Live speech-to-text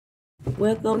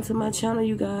Welcome to my channel,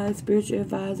 you guys. Spiritual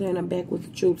advisor, and I'm back with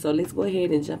the truth. So let's go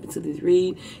ahead and jump into this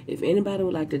read. If anybody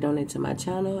would like to donate to my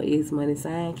channel, it's money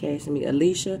sign cash me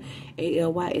Alicia,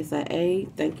 ALYSIA.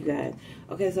 Thank you, guys.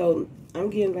 Okay, so I'm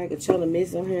getting like a channel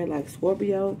message on here, like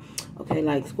Scorpio. Okay,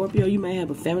 like Scorpio, you may have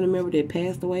a family member that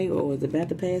passed away or is about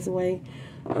to pass away.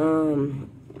 I'm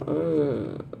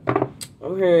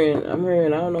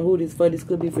hearing. I don't know who this for. This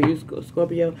could be for you,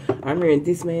 Scorpio. I'm hearing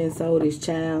this man sold his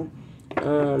child.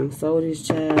 Sold his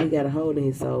child. He got a hold of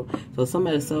his soul. So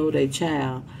somebody sold their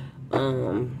child.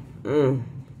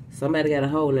 Somebody got a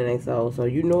hold in their soul. So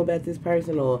you know about this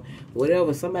person or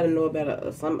whatever. Somebody know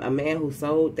about a man who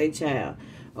sold their child.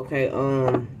 Okay.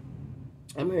 I'm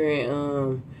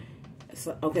hearing.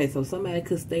 So somebody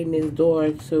could stay next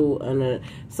door to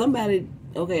somebody.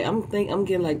 Okay, I'm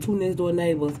getting like two next door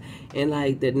neighbors, and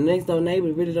like the next door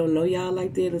neighbors really don't know y'all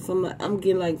like that, or something. I'm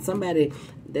getting like somebody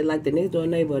that like the next door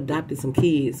neighbor adopted some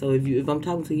kids. So if I'm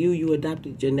talking to you, you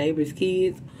adopted your neighbor's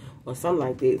kids, or something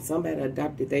like that. Somebody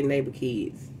adopted their neighbor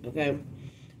kids. Okay,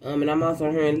 and I'm also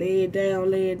hearing lay it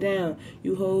down,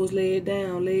 you hoes lay it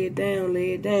down, lay it down,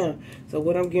 lay it down. So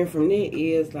what I'm getting from that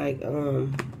is like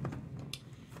I'm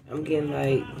getting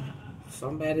like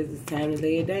somebody's time to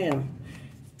lay it down.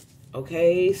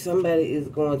 Okay, somebody is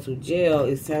going to jail.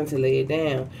 It's time to lay it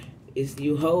down. It's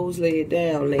you hoes lay it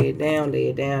down, lay it down, lay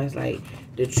it down. It's like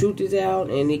the truth is out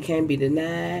and it can't be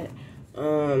denied.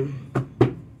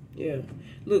 Yeah.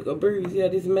 Look, a bruise. Yeah,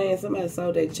 this man, somebody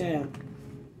sold their child.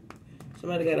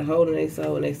 Somebody got a hold on their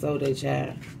soul and they sold their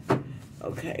child.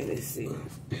 Okay, let's see.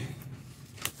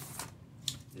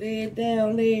 Lay it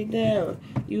down, lay it down.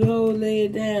 You hoes lay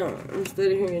it down. I'm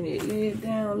still hearing it. Lay it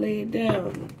down, lay it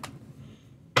down.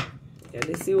 Yeah,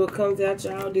 let's see what comes out,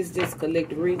 y'all. This just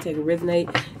collective reading. Take a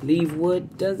resonate. Leave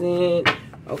what doesn't.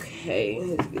 Okay,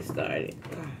 let's get started.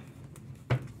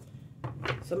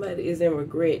 Somebody is in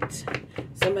regret.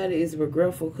 Somebody is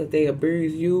regretful because they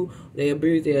abuse you. They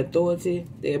abuse their authority.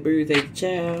 They abuse their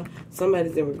child.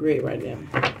 Somebody's in regret right now.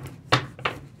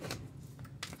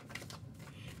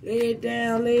 Lay it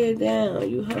down, lay it down.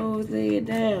 You hoes, lay it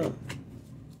down.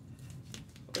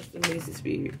 What's the message,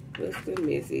 Spirit? What's the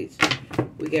message?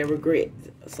 We got regret.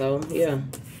 So, yeah.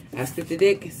 I skipped the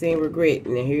deck saying regret.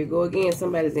 And then here you go again.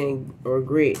 Somebody's in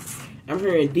regret. I'm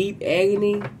hearing deep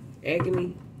agony.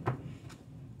 Agony.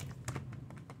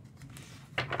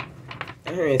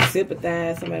 I'm hearing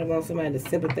sympathize. Somebody wants somebody to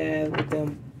sympathize with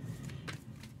them.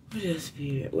 What is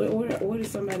Spirit? What is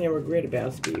somebody in regret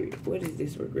about, Spirit? What is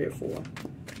this regret for?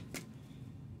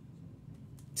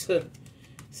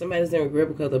 Somebody's in regret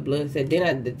because of blood. Said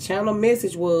then the channel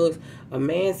message was a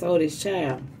man sold his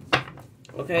child.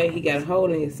 Okay, he got a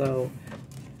hold on his soul.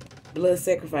 Blood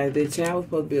sacrifice. The child was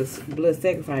supposed to be a blood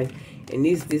sacrifice, and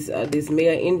this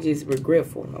male energy is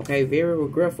regretful. Okay, very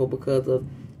regretful because of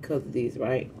these,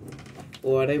 right?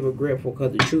 Or are they regretful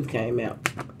because the truth came out?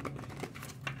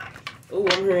 Oh,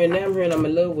 I'm hearing I'm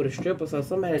in love with a stripper. So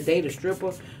somebody date a stripper,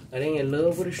 or they in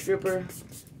love with a stripper.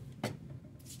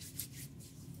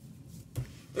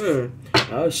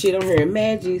 Oh shit, I'm hearing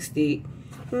magic stick.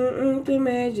 The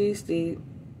magic stick.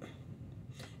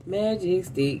 Magic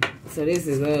stick. So this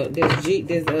is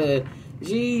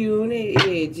G unit.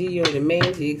 Yeah, G unit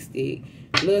magic stick.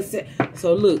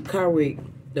 So look, correct.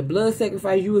 The blood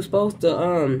sacrifice you were supposed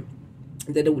to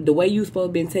the way you supposed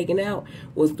to been taken out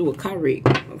was through a correct.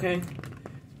 Okay?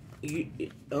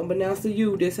 Unbeknownst to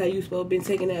you, that's how you supposed to been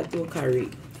taken out, through a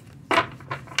correct.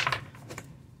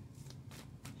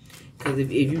 Because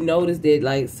if you notice that,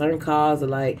 like, certain cars are,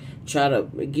 like, try to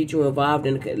get you involved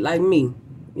in, like me,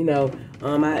 you know,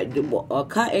 a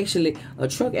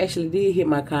truck actually did hit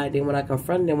my car. Then when I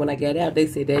confronted them, when I got out, they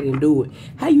said they didn't do it.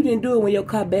 How you didn't do it when your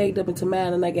car bagged up into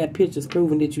mine and I got pictures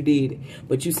proving that you did it,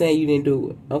 but you saying you didn't do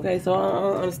it? Okay, so I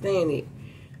don't understand it.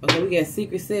 Okay, we got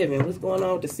Secret 7. What's going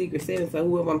on with the Secret 7? So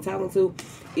whoever I'm talking to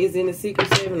is in the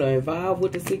Secret 7 or involved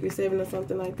with the Secret 7 or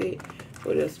something like that.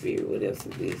 What else, Spirit? What else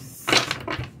is this?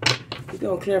 We're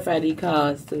going to clarify these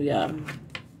cards too, y'all.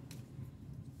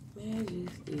 Magic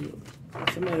stick.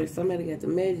 Somebody got the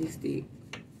magic stick.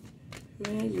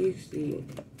 Magic stick.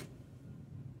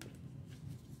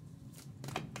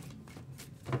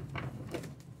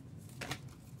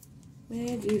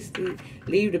 Magic stick.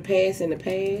 Leave the past in the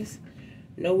past.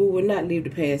 No, we will not leave the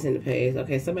past in the past.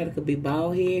 Okay, somebody could be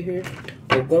bald head here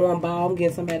or going bald. I'm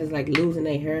getting somebody's like losing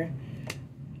their hair.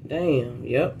 Damn.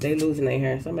 Yep, they losing their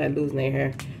hair. Somebody losing their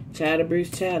hair. Child abuse,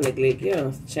 child neglect.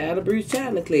 Yeah, child abuse,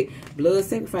 child neglect. Blood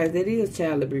sacrifice, that is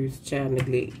child abuse, child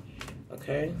neglect.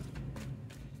 Okay.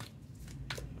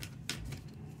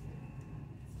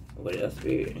 What else,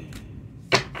 Spirit?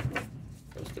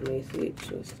 What's the message?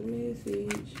 What's the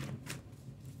message?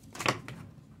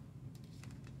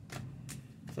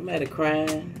 Somebody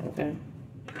crying, okay.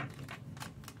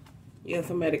 Yeah,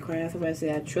 somebody crying. Somebody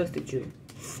say, I trusted you.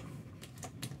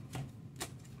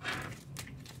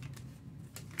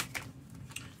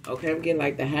 Okay, I'm getting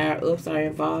like the higher ups are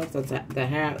involved. So the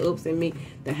higher ups in me,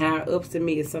 the higher ups to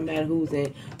me is somebody who's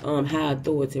in high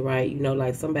authority, right? You know,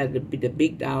 like somebody, the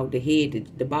big dog, the head,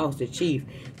 the boss, the chief.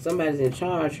 Somebody's in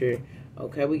charge here.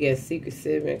 Okay, we got Secret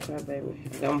 7. Come baby.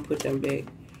 Okay, I'm gonna put them back.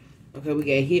 Okay, we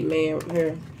got Hitman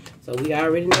here. So we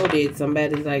already know that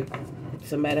somebody's like,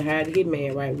 somebody hired a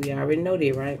Hitman, right? We already know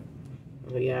that, right?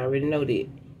 We already know that.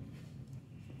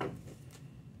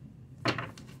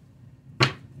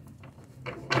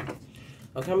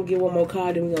 Okay, I'm gonna get one more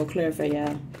card, then we're gonna clarify,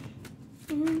 y'all.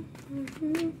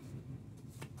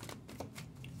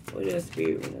 What else,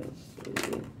 spirit?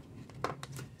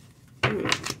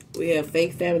 We have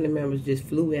fake family members just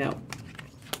flew out.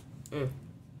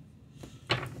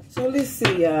 So let's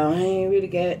see, y'all. I ain't really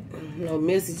got no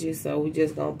messages, so we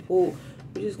just gonna pull.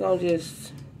 We just gonna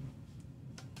let's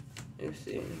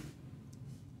see.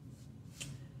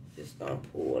 Just gonna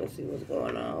pull and see what's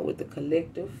going on with the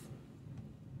collective.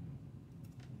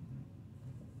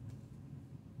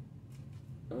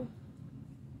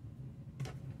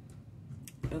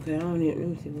 Okay, I don't even, let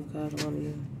me see what card I want to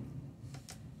use.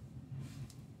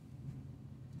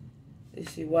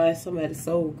 Let's see why somebody's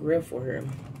so regretful here.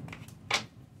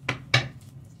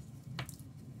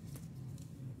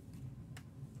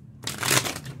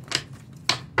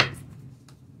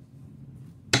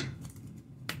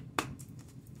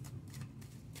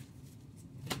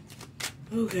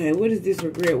 Okay, what is this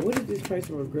regret? What is this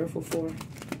person regretful for?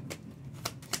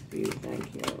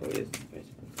 Thank you. What is this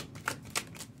person?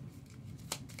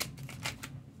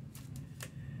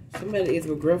 Somebody is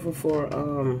regretful for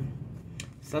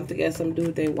something got something to do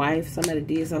with their wife. Somebody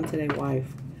did something to their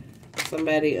wife.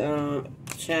 Somebody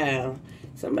child.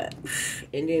 Somebody,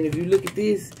 and then if you look at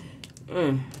this,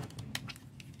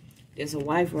 there's a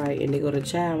wife right, and they go to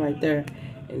child right there,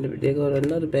 and they go to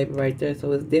another baby right there.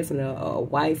 So it's definitely a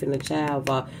wife and a child.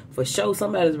 For sure,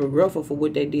 somebody's regretful for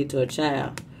what they did to a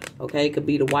child. Okay, it could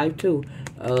be the wife too.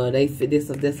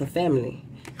 That's a family.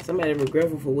 Somebody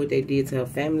regretful for what they did to a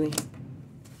family.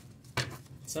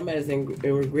 Somebody's in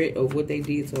regret of what they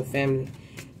did to a family,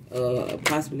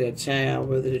 possibly a child,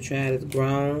 whether the child is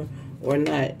grown or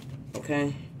not.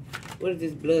 Okay, what is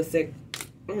this blood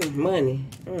money?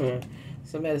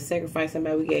 Somebody sacrificed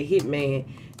somebody. We got Hitman.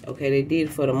 Okay, they did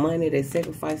it for the money. They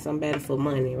sacrificed somebody for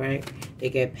money, right? They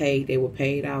got paid. They were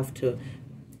paid off to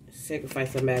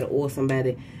sacrifice somebody, or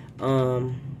somebody.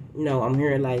 No, I'm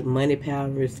hearing like money, power,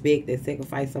 and respect. They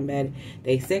sacrifice somebody.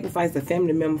 They sacrifice a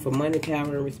family member for money,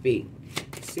 power, and respect.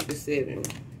 Secret 7.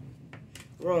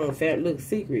 Wrong. Look,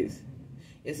 secrets.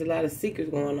 It's a lot of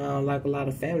secrets going on, like a lot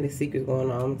of family secrets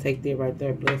going on. I'm going to take that right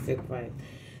there, blood sacrifice.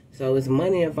 So it's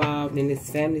money involved and it's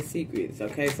family secrets.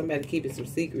 Okay, somebody keeping some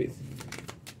secrets.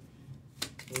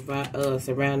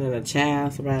 Surrounding a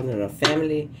child, surrounding a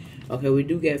family. Okay, we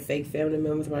do get fake family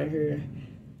members right here.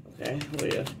 Okay,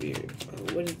 what else, spirit?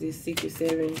 What is this Secret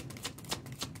 7?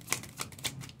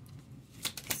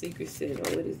 Secret 7.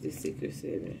 What is this Secret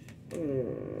 7?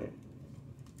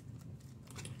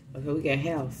 Okay, we got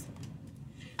house.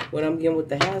 What I'm getting with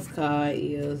the house card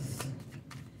is,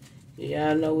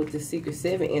 y'all know with the Secret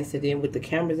 7 incident with the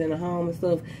cameras in the home and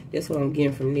stuff, that's what I'm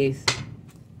getting from this.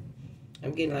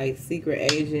 I'm getting like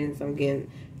secret agents. I'm getting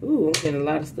a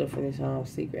lot of stuff from this home.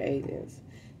 Secret agents.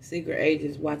 Secret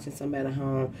agents watching somebody's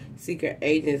home. Secret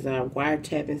agents are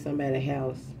wiretapping somebody's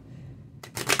house.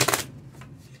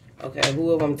 Okay,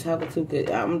 whoever I'm talking to could,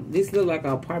 this look like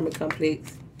an apartment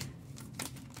complex.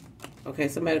 Okay,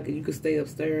 somebody, you could stay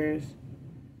upstairs.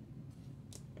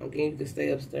 Okay, you could stay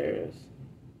upstairs.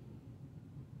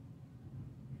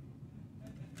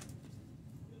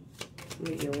 Let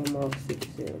me get one more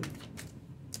Secret.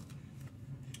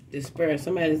 Despair.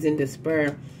 Somebody's in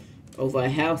despair over a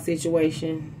house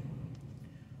situation.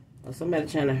 Or somebody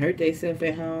trying to hurt themselves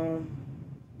at home.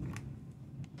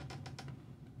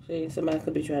 See, somebody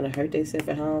could be trying to hurt themselves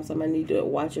at home. Somebody need to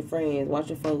watch your friends, watch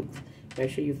your folks.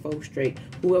 Make sure your folks straight.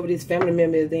 Whoever this family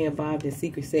member is, they involved in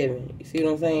Secret 7. You see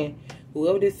what I'm saying?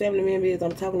 Whoever this family member is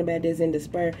I'm talking about that's in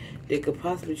despair, they could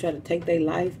possibly try to take their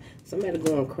life. Somebody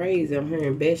going crazy. I'm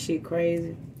hearing bad shit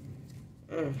crazy.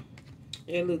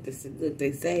 Yeah, look,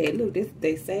 they sad. Look,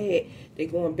 they sad. They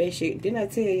going bad shit. Didn't I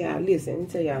tell y'all? Listen, let me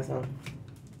tell y'all something.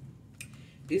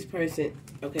 This person,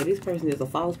 okay, this person is a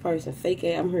false person. Fake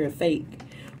ass. I'm hearing fake.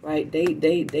 Right? They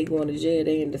going to jail.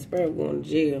 They in despair going to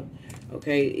jail.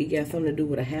 Okay, it got something to do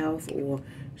with a house, or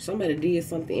somebody did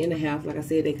something in the house. Like I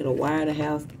said, they could have wired the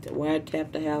house,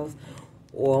 wiretapped the house,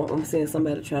 or I'm saying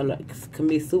somebody trying to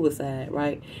commit suicide,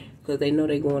 right? Because they know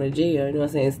they're going to jail. You know what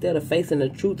I'm saying? Instead of facing the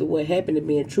truth of what happened and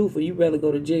being truthful, you rather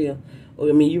go to jail. Or,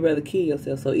 I mean, you rather kill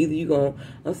yourself. So either you going to,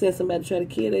 I'm saying somebody try to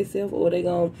kill themselves, or they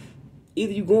going to,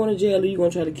 either you going to jail or you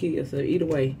going to try to kill yourself. Either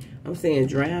way, I'm saying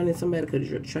drowning. Somebody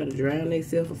could try to drown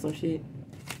themselves or some shit.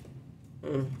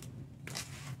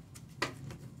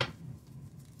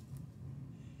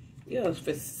 Yeah, it's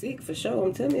for sick, for sure.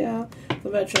 I'm telling y'all,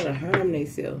 somebody trying to harm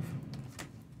themselves.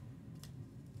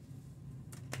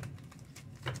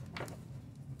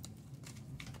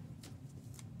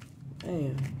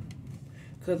 Damn.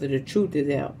 Because of the truth is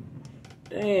out.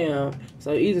 Damn.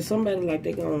 So either somebody like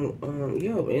they gonna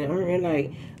and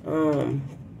like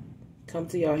come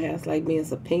to your house like being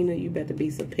subpoenaed. You better be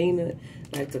subpoenaed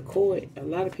like to court. A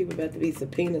lot of people about to be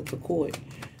subpoenaed to court.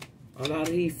 A lot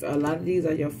of these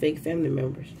are your fake family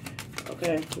members.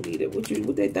 Okay,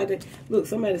 what they thought that, look,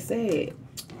 somebody said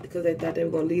because they thought they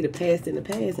were gonna leave the past in the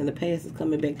past, and the past is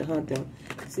coming back to haunt them.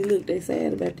 See, look, they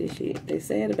sad about this shit. They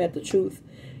sad about the truth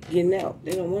getting out.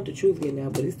 They don't want the truth getting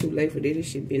out, but it's too late for this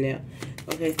shit being out.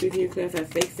 Okay, so can you clarify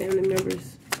fake family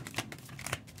members?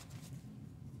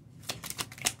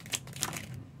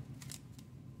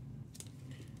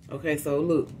 Okay, so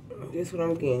look, this is what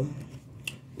I'm getting.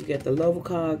 You got the lover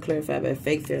card clarified by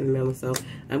fake family members. So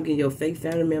I'm getting your fake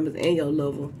family members and your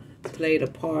lover played a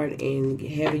part in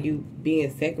having you being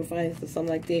sacrificed or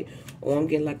something like that. Or I'm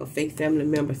getting like a fake family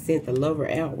member sent the lover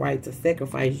outright to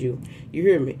sacrifice you. You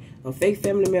hear me? A fake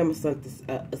family member sent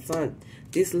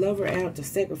this lover out to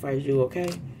sacrifice you, okay?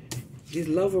 This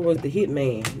lover was the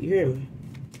hitman. You hear me?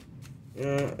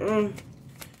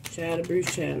 Child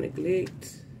abuse, child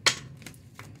neglect.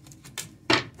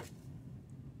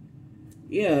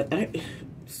 Yeah,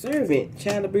 servant,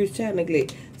 child abuse, child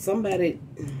neglect. Somebody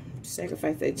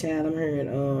sacrificed their child. I'm hearing,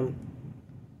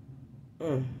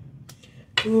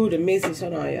 ooh, the message.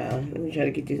 Hold on, y'all. Let me try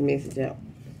to get this message out.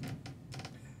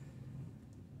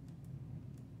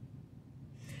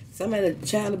 Somebody,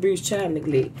 child abuse, child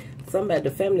neglect. Somebody,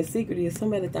 the family secret is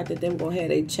somebody thought that they were gonna have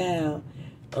a child,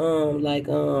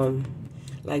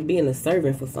 like being a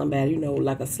servant for somebody, you know,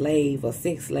 like a slave, or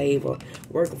sex slave, or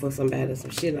working for somebody, or some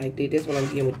shit like that. That's what I'm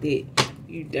getting with that.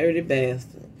 You dirty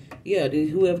bastard. Yeah,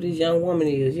 whoever this young woman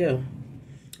is, yeah.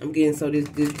 I'm getting, so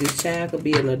this child could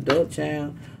be an adult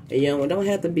child, a young one. Don't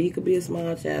have to be, it could be a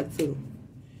small child too.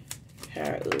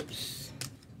 Higher ups.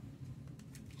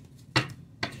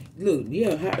 Look,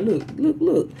 yeah,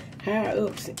 look. Higher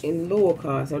ups in lower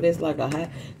cards. So that's like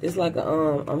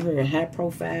I'm hearing high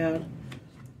profile.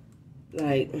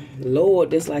 Like,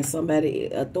 Lord, that's like somebody,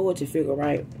 authority figure,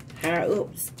 right? Higher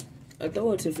ups,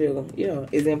 authority figure, yeah,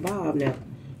 is involved now.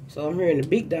 So I'm hearing the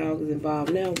big dog is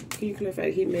involved now. Can you clarify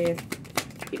the hitman?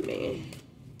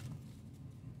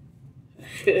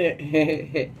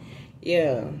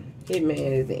 Yeah,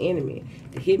 hitman is the enemy.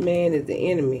 The hitman is the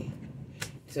enemy.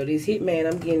 So this hitman,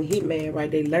 I'm getting hitman, right?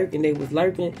 They was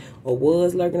lurking or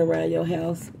was lurking around your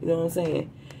house. You know what I'm saying?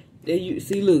 There you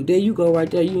see, look, there you go right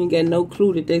there. You ain't got no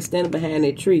clue that they standing behind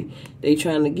that tree. They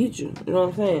trying to get you. You know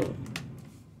what I'm saying?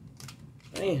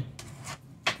 Damn.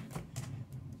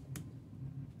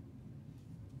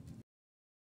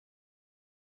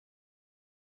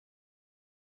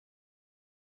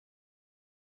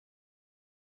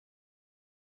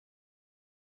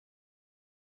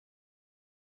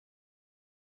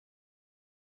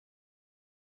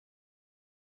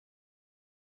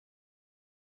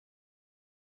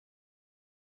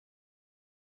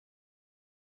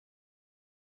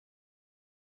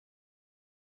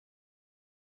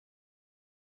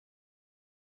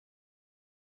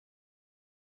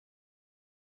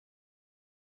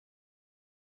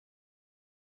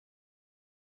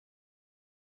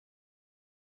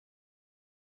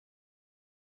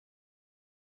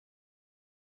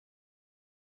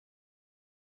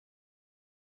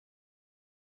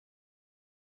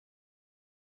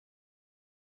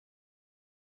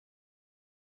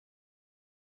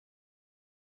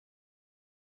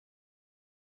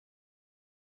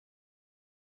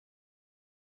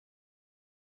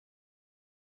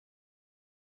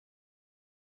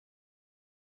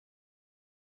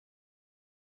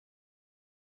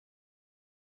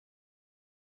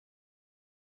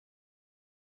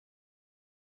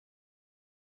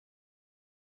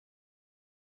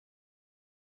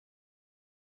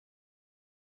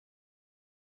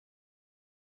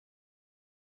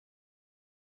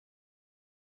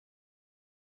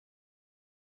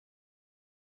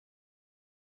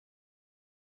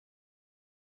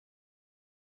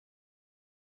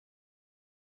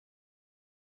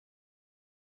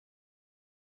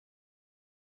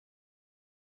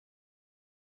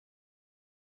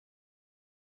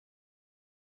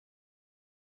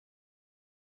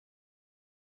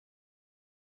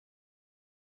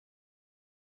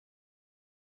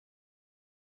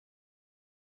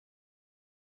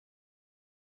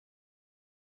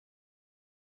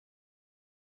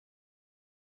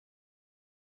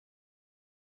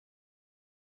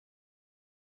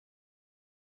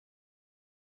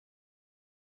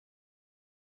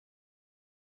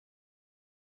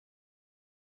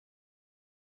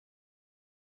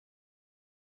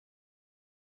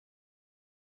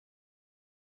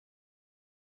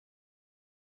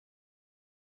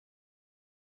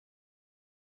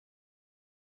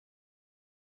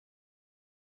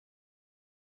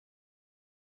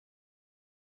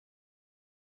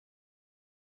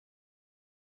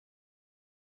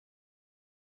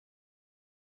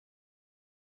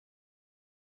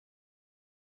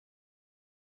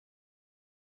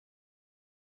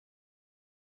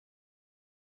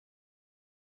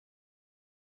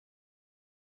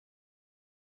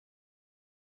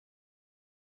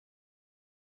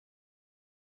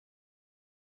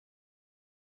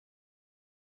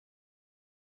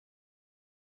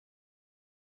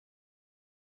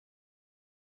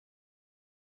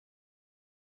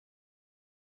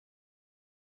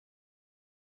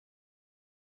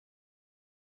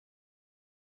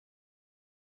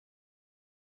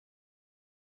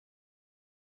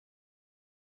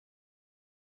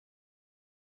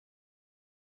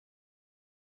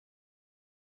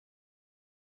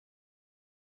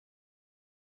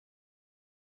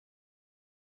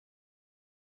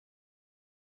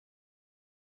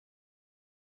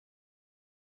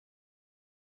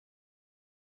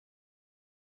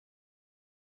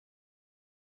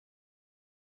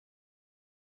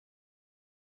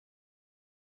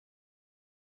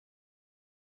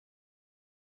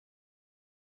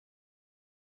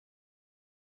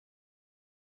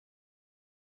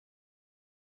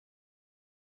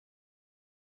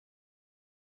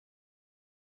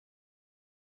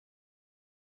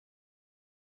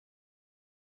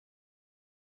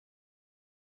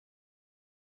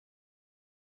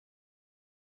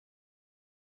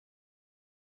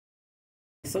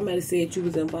 somebody said you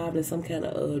was involved in some kind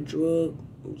of drug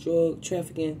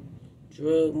trafficking,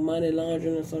 drug money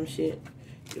laundering or some shit.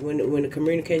 When the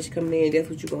communication coming in, that's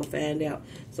what you're gonna find out.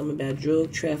 Something about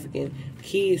drug trafficking,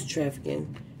 kids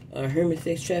trafficking, human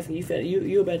sex trafficking.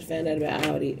 You about to find out about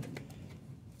all that.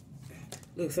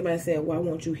 Look, somebody said, "Why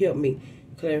won't you help me?"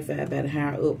 Clarified by the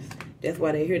higher ups. That's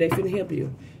why they here. They finna help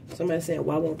you. Somebody said,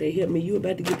 "Why won't they help me?" You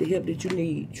about to get the help that you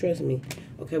need. Trust me.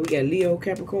 Okay, we got Leo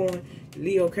Capricorn.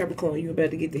 Leo Capricorn, you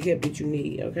about to get the help that you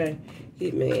need. Okay,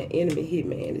 Hitman, enemy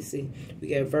Hitman. Let's see. We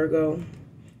got Virgo.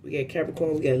 We got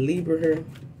Capricorn. We got Libra here.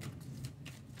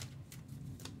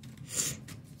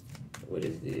 What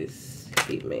is this?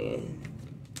 Hitman.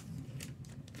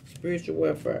 Spiritual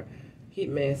warfare.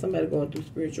 Hitman. Somebody going through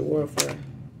spiritual warfare.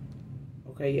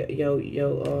 Okay,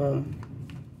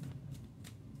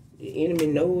 the enemy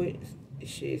know it.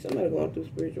 Shit, somebody going through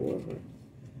spiritual warfare.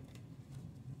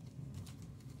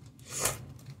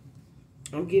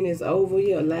 I'm getting this over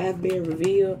here. Lies being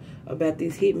revealed about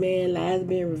this hitman. Lies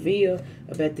being revealed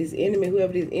about this enemy.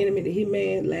 Whoever this enemy, the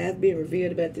hitman. Lies being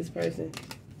revealed about this person.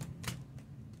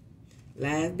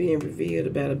 Lies being revealed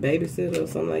about a babysitter or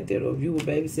something like that. Or if you were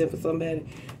babysitting for somebody.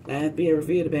 Lies being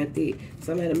revealed about that.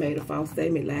 Somebody made a false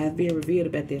statement. Lies being revealed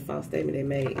about that false statement they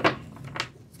made.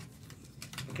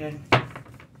 Okay.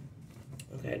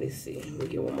 Okay, let's see. Let me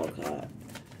get one more card.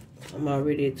 I'm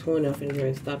already at 20. I'm finna go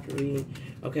and stop the reading.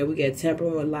 Okay, we got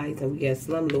Tampering with Lights and we got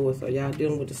Slumlord. So y'all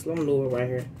dealing with the Slumlord right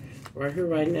here. Right here,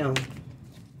 right now.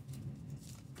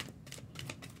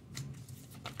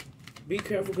 Be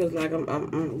careful because like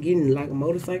I'm getting like a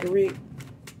motorcycle wreck.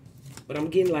 But I'm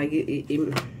getting like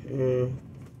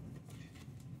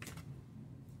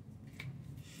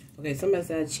Okay, somebody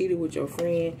said I cheated with your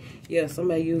friend. Yeah,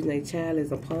 somebody using their child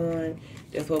as a pawn.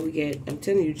 That's what we get. I'm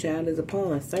telling you, child is a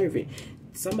pawn. Servant.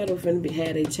 Somebody was finna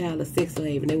had a child a sex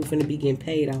slave and they were finna be getting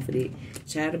paid off of it.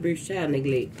 Child abuse, child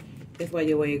neglect. That's why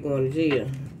your way is going to jail.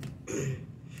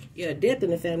 Yeah, death in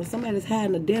the family. Somebody's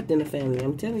hiding a death in the family.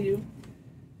 I'm telling you.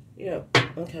 Yeah,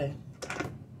 okay.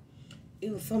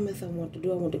 It was something else I want to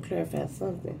do. I want to clarify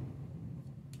something.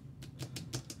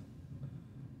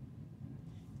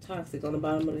 Toxic on the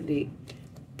bottom of the deck.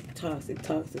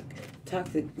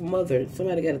 Toxic mother.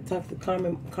 Somebody got a toxic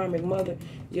karmic mother.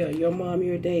 Yeah, your mom,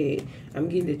 your dad. I'm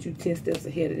getting that you 10 steps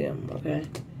ahead of them, okay?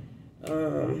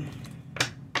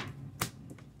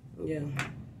 Yeah.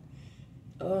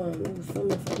 There was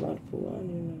something else I want to pull. I don't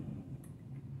even know.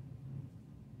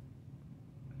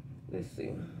 Let's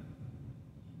see.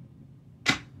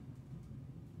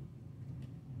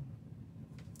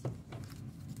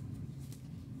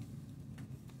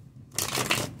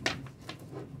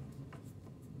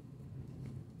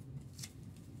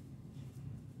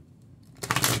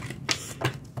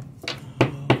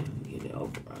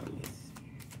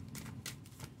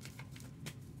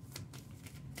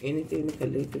 Anything the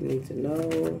collective needs to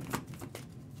know.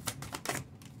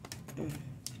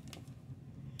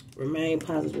 Remain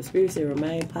positive. Spirit said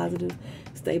remain positive.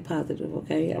 Stay positive,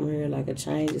 okay? I'm hearing like a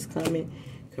change is coming.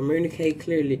 Communicate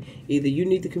clearly. Either you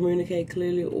need to communicate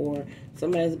clearly or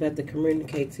somebody's about to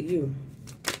communicate to you.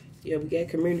 Yeah, we got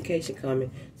communication coming.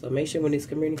 So make sure when this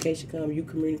communication comes, you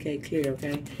communicate clear,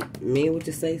 okay? Mean what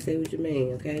you say what you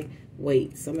mean, okay?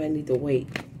 Wait. Somebody need to wait.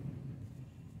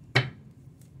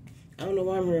 I don't know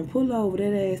why I'm hearing pull over,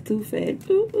 that ass too fat.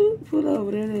 Pull over,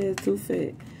 that ass too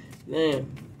fat.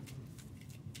 Man.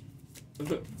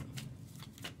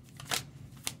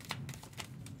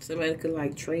 Somebody could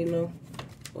like trainer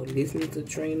or listen to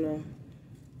trainer.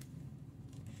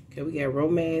 Okay, we got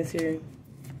romance here.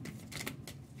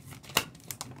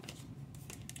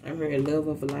 I'm hearing love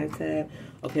of a lifetime.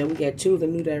 Okay, we got choose a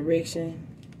new direction.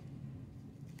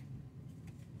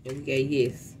 And we got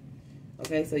yes.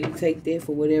 Okay, so you take that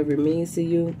for whatever it means to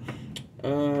you.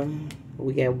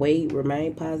 We got wait,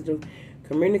 remain positive,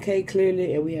 communicate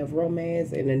clearly, and we have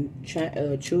romance, and then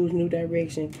choose new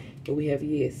direction, and we have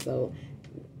yes. So,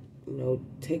 you know,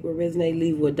 take what resonate,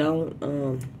 leave what don't.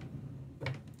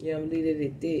 Yeah, I'm leaving it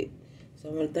at that. So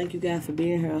I want to thank you guys for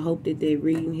being here. I hope that they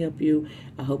reading help you.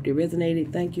 I hope they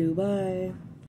resonated. Thank you. Bye.